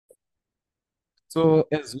So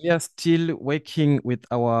as we are still working with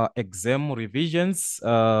our exam revisions,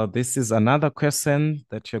 this is another question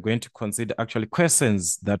that you're going to consider, actually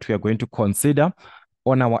questions that we are going to consider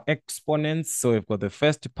on our exponents. So we've got the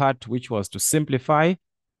first part, which was to simplify,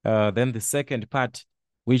 then the second part,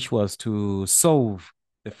 which was to solve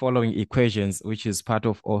the following equations, which is part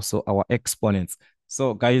of also our exponents.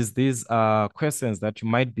 So guys, these are questions that you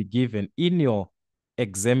might be given in your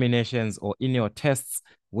examinations or in your tests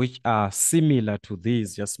which are similar to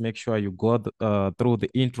these. Just make sure you go through the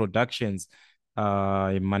introductions.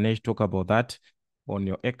 I managed to talk about that on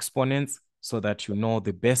your exponents so that you know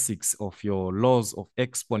the basics of your laws of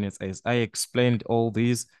exponents as I explained all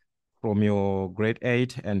these from your grade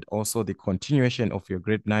 8 and also the continuation of your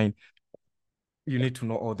grade 9. You need to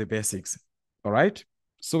know all the basics. All right.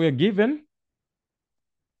 So we're given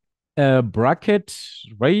a bracket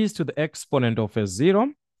raised to the exponent of a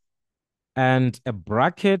 0 and a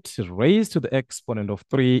bracket raised to the exponent of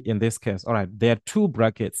 3 in this case. All right, there are two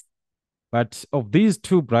brackets. But of these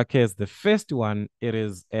two brackets, the first one, it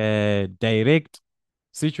is a direct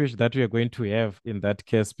situation that we are going to have in that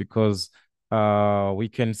case because we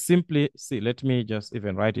can simply see, let me just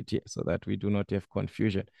even write it here so that we do not have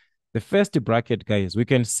confusion. The first bracket, guys, we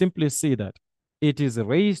can simply see that it is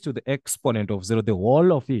raised to the exponent of 0, the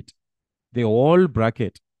whole of it, the whole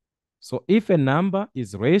bracket. So if a number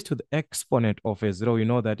is raised to the exponent of a 0, you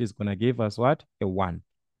know that is going to give us what? A 1.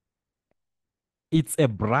 It's a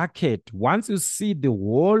bracket. Once you see the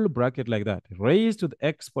whole bracket like that, raised to the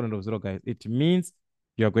exponent of 0, guys, it means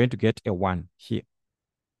you're going to get a 1 here.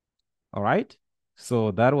 All right? So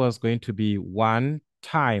that was going to be 1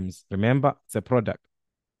 times, remember, it's a product.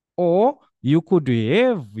 Or you could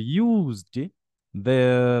have used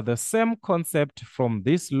the same concept from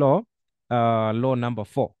this law, law number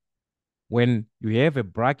 4. When you have a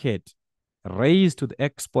bracket raised to the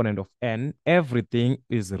exponent of n, everything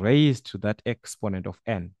is raised to that exponent of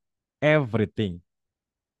n. Everything.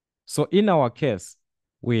 So in our case,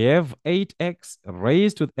 we have 8x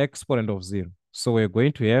raised to the exponent of 0. So we're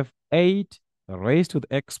going to have 8 raised to the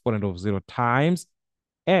exponent of 0 times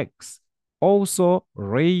x, also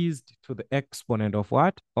raised to the exponent of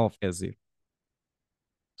what? Of a 0.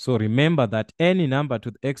 So remember that any number to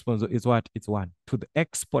the exponent is what? It's 1. To the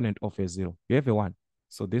exponent of a 0. You have a 1.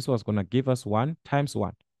 So this was going to give us 1 times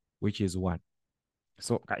 1, which is 1.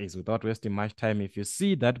 So guys, without wasting much time, if you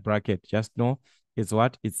see that bracket, just know it's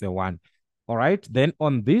what? It's a 1. All right. Then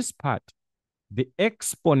on this part, the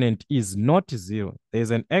exponent is not 0. There's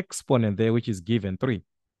an exponent there which is given 3.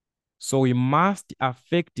 So we must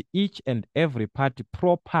affect each and every part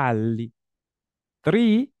properly.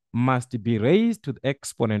 3 must be raised to the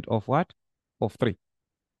exponent of what? Of 3.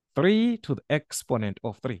 3 to the exponent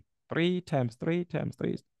of 3. 3 times 3 times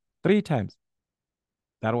 3. 3 times.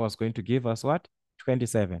 That was going to give us what?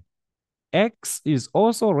 27. X is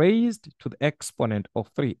also raised to the exponent of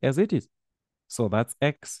 3 as it is. So that's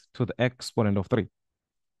x to the exponent of 3.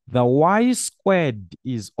 The y squared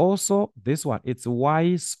is also this one. It's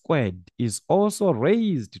y squared is also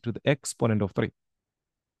raised to the exponent of 3.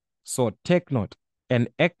 So take note, an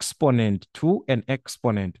exponent to an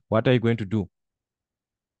exponent. What are you going to do?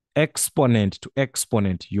 Exponent to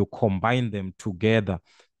exponent, you combine them together.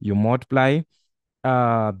 You multiply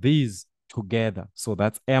these together. So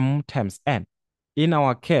that's m times n. In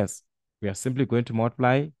our case, we are simply going to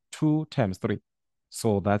multiply 2 times 3.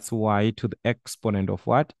 So that's y to the exponent of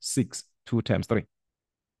what? 6. 2 times 3.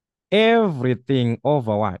 Everything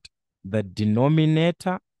over what? The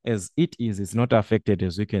denominator as it is not affected,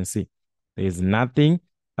 as you can see. There is nothing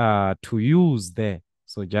to use there.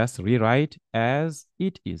 So just rewrite as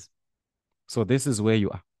it is. So this is where you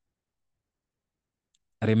are.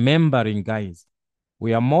 Remembering, guys,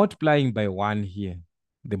 we are multiplying by 1 here.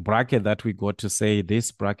 The bracket that we got to say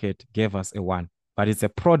this bracket gave us a 1, but it's a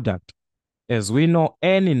product. As we know,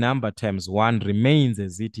 any number times 1 remains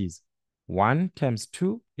as it is. 1 times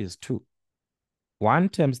 2 is 2. 1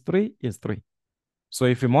 times 3 is 3. So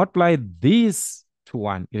if you multiply this to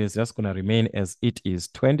 1, it is just going to remain as it is.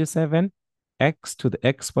 27, x to the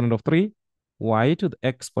exponent of 3, y to the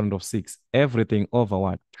exponent of 6. Everything over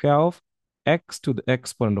what? 12, x to the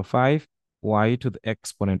exponent of 5, y to the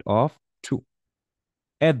exponent of 2.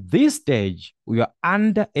 At this stage, we are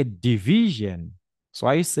under a division. So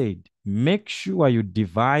I said, make sure you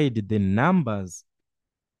divide the numbers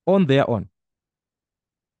on their own.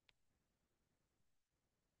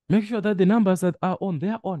 Make sure that the numbers that are on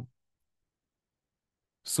their own.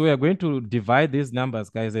 So we are going to divide these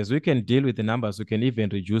numbers, guys. As we can deal with the numbers, we can even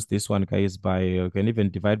reduce this one, guys, by, we can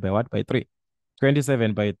even divide by what? By 3.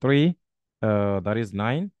 27 by 3, that is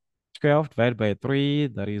 9. 12 divided by 3,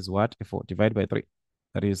 that is what? A 4. Divide by 3.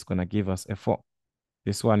 That is going to give us a 4.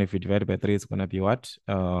 This one, if you divide by 3, it's going to be what?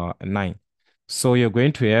 9. So you're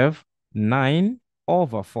going to have 9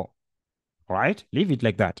 over 4, right? Leave it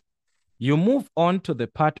like that. You move on to the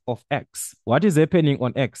part of x. What is happening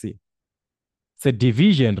on x here? It's a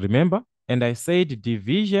division, remember? And I said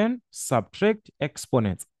division, subtract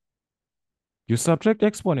exponents. You subtract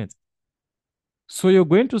exponents. So you're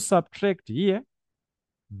going to subtract here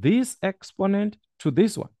this exponent to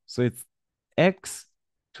this one. So it's x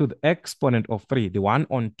to the exponent of 3, the one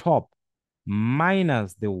on top,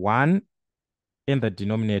 minus the one in the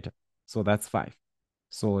denominator. So that's 5.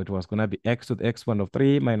 So it was going to be x to the exponent of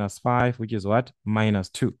 3 minus 5, which is what? Minus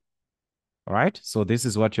 2. All right. So this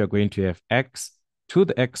is what you're going to have, x to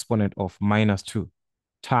the exponent of minus 2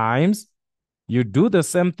 times. You do the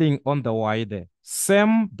same thing on the y there.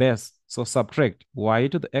 Same base. So subtract y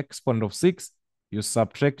to the exponent of 6. You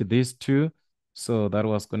subtract these 2. So that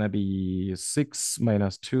was going to be 6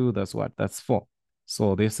 minus 2. That's what? That's 4.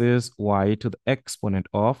 So this is y to the exponent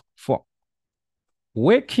of 4.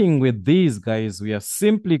 Working with these guys, we are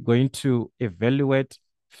simply going to evaluate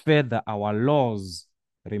further our laws,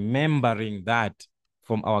 remembering that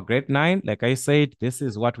from our grade 9, like I said, this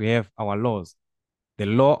is what we have, our laws. The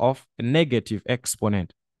law of a negative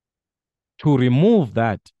exponent. To remove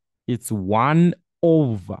that, it's 1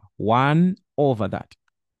 over that.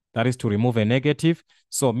 That is to remove a negative.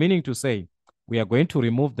 So meaning to say, we are going to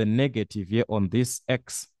remove the negative here on this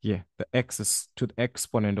x here. The x is to the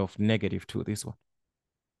exponent of negative 2, this one.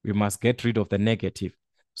 We must get rid of the negative.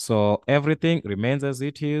 So everything remains as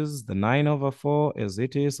it is, the 9 over 4 as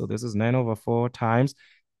it is. So this is 9 over 4 times.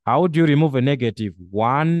 How do you remove a negative?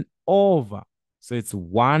 1 over. So it's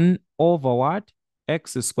 1 over what?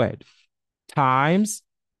 X squared times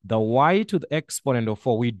the y to the exponent of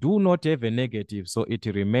 4. We do not have a negative, so it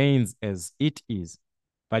remains as it is.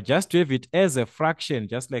 But just to have it as a fraction,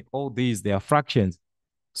 just like all these, they are fractions.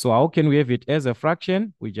 So how can we have it as a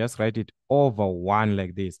fraction? We just write it over 1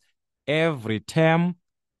 like this. Every term,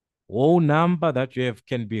 whole number that you have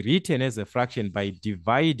can be written as a fraction by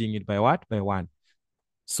dividing it by what? By 1.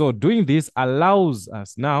 So doing this allows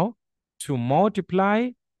us now to multiply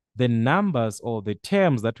the numbers or the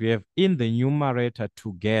terms that we have in the numerator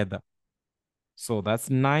together. So that's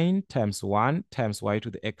 9 times 1 times y to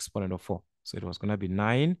the exponent of 4. So it was going to be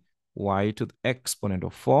 9 y to the exponent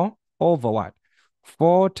of 4 over what?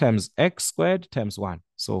 4 times x squared times 1.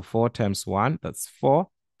 So 4 times 1, that's 4.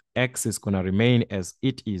 X is going to remain as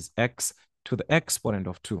it is, x to the exponent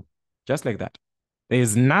of 2. Just like that. There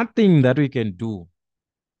is nothing that we can do.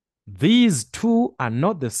 These two are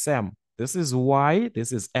not the same. This is y,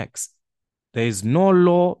 this is x. There is no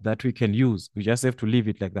law that we can use. We just have to leave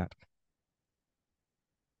it like that.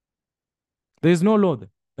 There is no law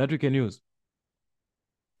that we can use.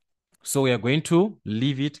 So we are going to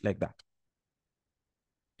leave it like that.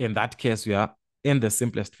 In that case, we are in the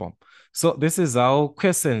simplest form. So this is how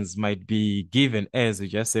questions might be given, as you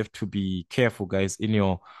just have to be careful, guys, in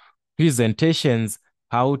your presentations,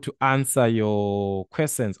 how to answer your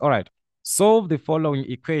questions. All right. Solve the following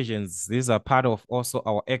equations. These are part of also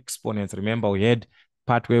our exponents. Remember, we had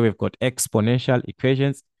part where we've got exponential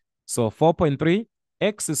equations. So 4.3,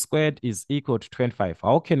 x squared is equal to 25.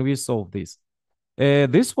 How can we solve this?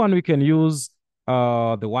 This one we can use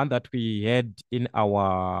the one that we had in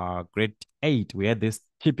our grade 8. We had these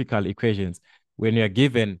typical equations. When you're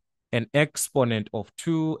given an exponent of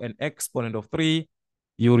 2, an exponent of 3,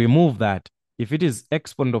 you remove that. If it is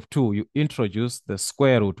exponent of 2, you introduce the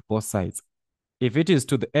square root both sides. If it is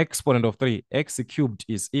to the exponent of 3, x cubed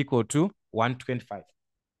is equal to 125.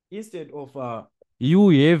 Instead of you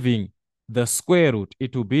having the square root,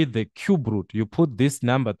 it will be the cube root. You put this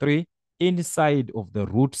number 3 inside of the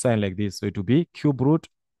root sign like this. So it will be cube root,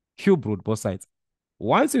 both sides.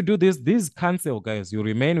 Once you do this, these cancel, guys. You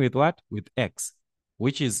remain with what? With x,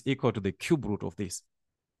 which is equal to the cube root of this.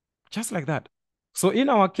 Just like that. So in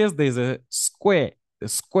our case, there's a square,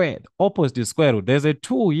 the opposite is square root. There's a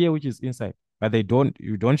 2 here, which is inside, but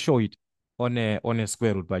you don't show it on a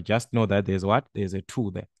square root, but just know that there's what? There's a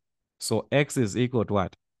 2 there. So x is equal to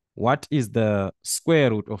what? What is the square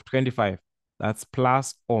root of 25? That's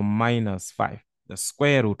plus or minus 5. The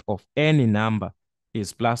square root of any number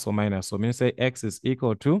is plus or minus. So means say x is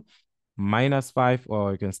equal to minus 5,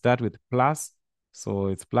 or you can start with plus. So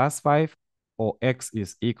it's plus 5, or x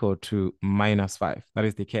is equal to minus 5. That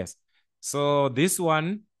is the case. So this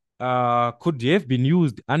one could have been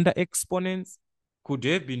used under exponents, could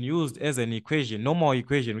have been used as an equation, normal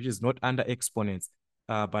equation, which is not under exponents.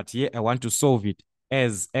 But here I want to solve it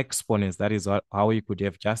as exponents. That is how you could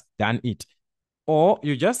have just done it. Or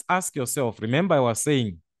you just ask yourself, remember I was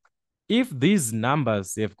saying, if these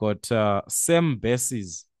numbers have got same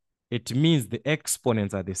bases, it means the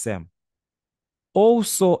exponents are the same.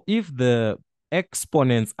 Also, if the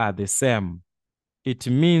exponents are the same, it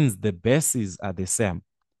means the bases are the same.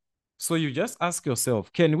 So you just ask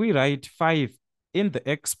yourself, can we write 5 in the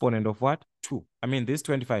exponent of what? 2. I mean, this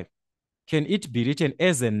 25. Can it be written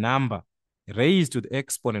as a number raised to the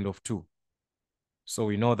exponent of 2? So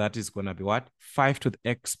we know that is going to be what? 5 to the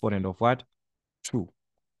exponent of what? 2.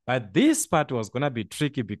 But this part was going to be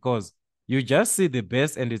tricky because you just see the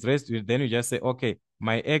base and it's raised to it. Then you just say, okay,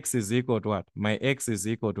 my x is equal to what? My x is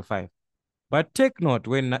equal to 5. But take note,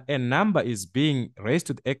 when a number is being raised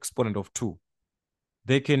to the exponent of 2,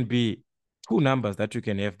 there can be two numbers that you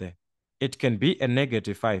can have there. It can be a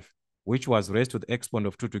negative 5, which was raised to the exponent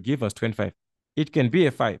of 2 to give us 25. It can be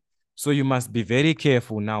a 5. So you must be very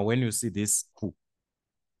careful now when you see this 2.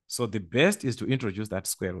 So the best is to introduce that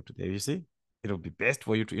square root there. You see, it'll be best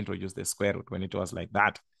for you to introduce the square root when it was like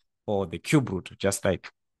that, or the cube root, just like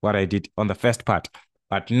what I did on the first part.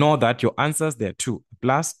 But know that your answers, there are 2,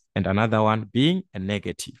 plus and another one being a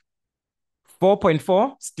negative.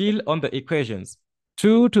 4.4, still on the equations.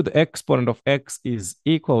 2 to the exponent of x is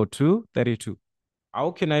equal to 32.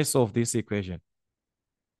 How can I solve this equation?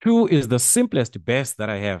 2 is the simplest base that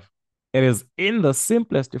I have. It is in the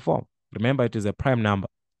simplest form. Remember, it is a prime number.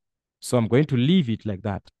 So I'm going to leave it like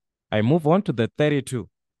that. I move on to the 32.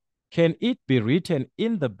 Can it be written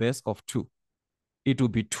in the base of 2? It will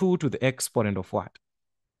be 2 to the exponent of what?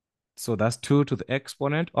 So that's 2 to the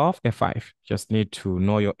exponent of a 5. Just need to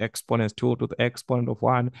know your exponents, 2 to the exponent of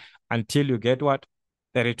 1, until you get what?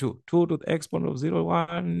 32. 2 to the exponent of 0,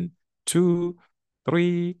 1, 2,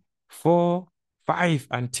 3, 4, 5,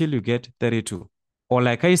 until you get 32. Or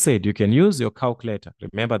like I said, you can use your calculator.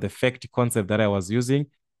 Remember the fact concept that I was using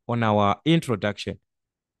on our introduction.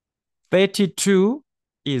 32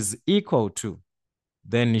 is equal to,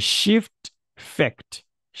 then shift fact,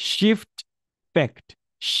 shift fact,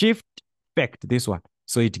 shift fact, this one.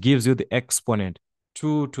 So it gives you the exponent,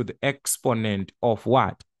 2 to the exponent of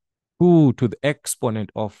what? 2 to the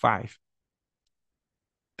exponent of 5.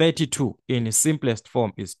 32 in its simplest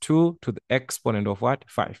form is 2 to the exponent of what?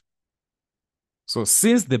 5. So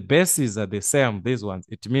since the bases are the same, these ones,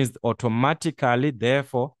 it means automatically,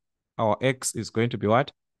 therefore, our x is going to be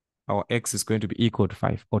what? Our x is going to be equal to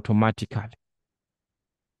 5 automatically.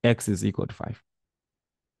 X is equal to 5.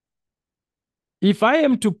 If I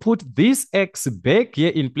am to put this x back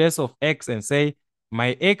here in place of x and say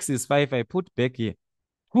my x is 5, I put back here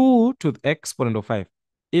 2 to the exponent of 5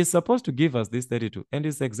 is supposed to give us this 32, and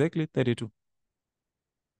it's exactly 32.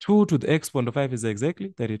 2 to the exponent of 5 is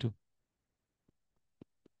exactly 32.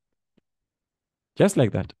 Just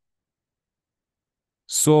like that.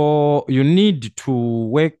 So you need to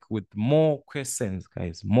work with more questions,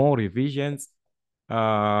 guys, more revisions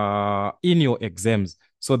in your exams.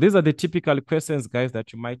 So these are the typical questions, guys,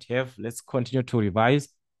 that you might have. Let's continue to revise.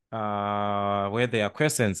 Where there are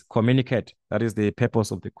questions, communicate. That is the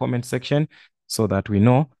purpose of the comment section, so that we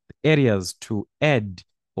know the areas to add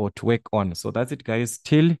or to work on. So that's it, guys.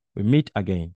 Till we meet again.